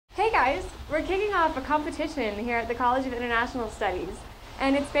guys, we're kicking off a competition here at the College of International Studies,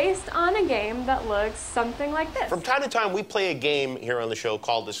 and it's based on a game that looks something like this. From time to time, we play a game here on the show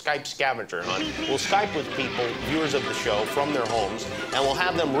called the Skype Scavenger Hunt. We'll Skype with people, viewers of the show, from their homes, and we'll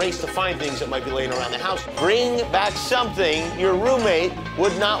have them race to find things that might be laying around the house. Bring back something your roommate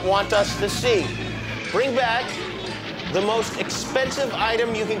would not want us to see. Bring back the most expensive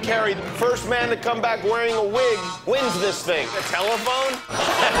item you can carry. The first man to come back wearing a wig wins this thing. A telephone?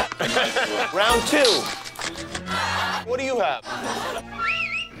 Round 2. What do you have?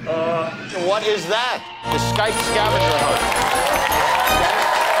 What is that? The Skype Scavenger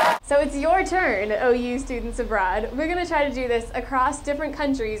Hunt. So it's your turn, OU students abroad. We're going to try to do this across different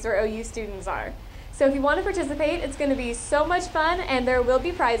countries where OU students are. So if you want to participate, it's going to be so much fun, and there will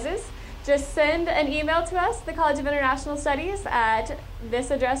be prizes. Just send an email to us, the College of International Studies, at this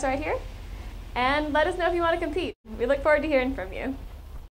address right here, and let us know if you want to compete. We look forward to hearing from you.